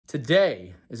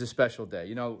Today is a special day.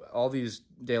 You know, all these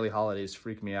daily holidays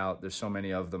freak me out. There's so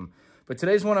many of them. But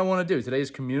today's one I want to do. Today is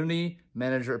Community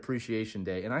Manager Appreciation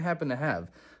Day. And I happen to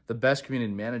have the best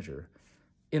community manager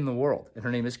in the world. And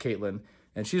her name is Katelynn.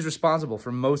 And she's responsible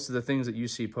for most of the things that you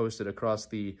see posted across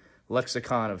the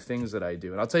lexicon of things that I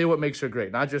do. And I'll tell you what makes her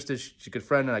great. Not just is she's a good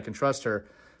friend and I can trust her,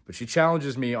 but she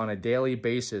challenges me on a daily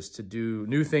basis to do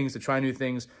new things, to try new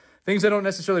things, things I don't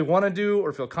necessarily want to do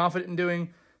or feel confident in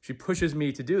doing. She pushes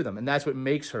me to do them. And that's what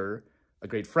makes her a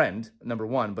great friend, number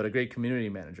one, but a great community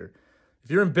manager. If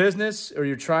you're in business or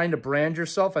you're trying to brand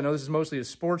yourself, I know this is mostly a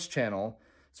sports channel.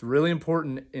 It's really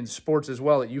important in sports as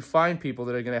well that you find people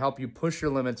that are going to help you push your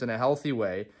limits in a healthy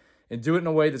way and do it in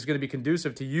a way that's going to be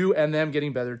conducive to you and them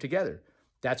getting better together.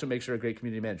 That's what makes her a great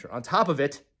community manager. On top of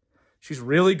it, she's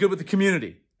really good with the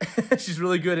community. She's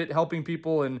really good at helping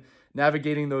people and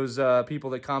navigating those people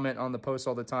that comment on the posts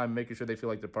all the time, making sure they feel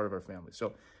like they're part of our family.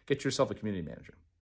 So get yourself a community manager.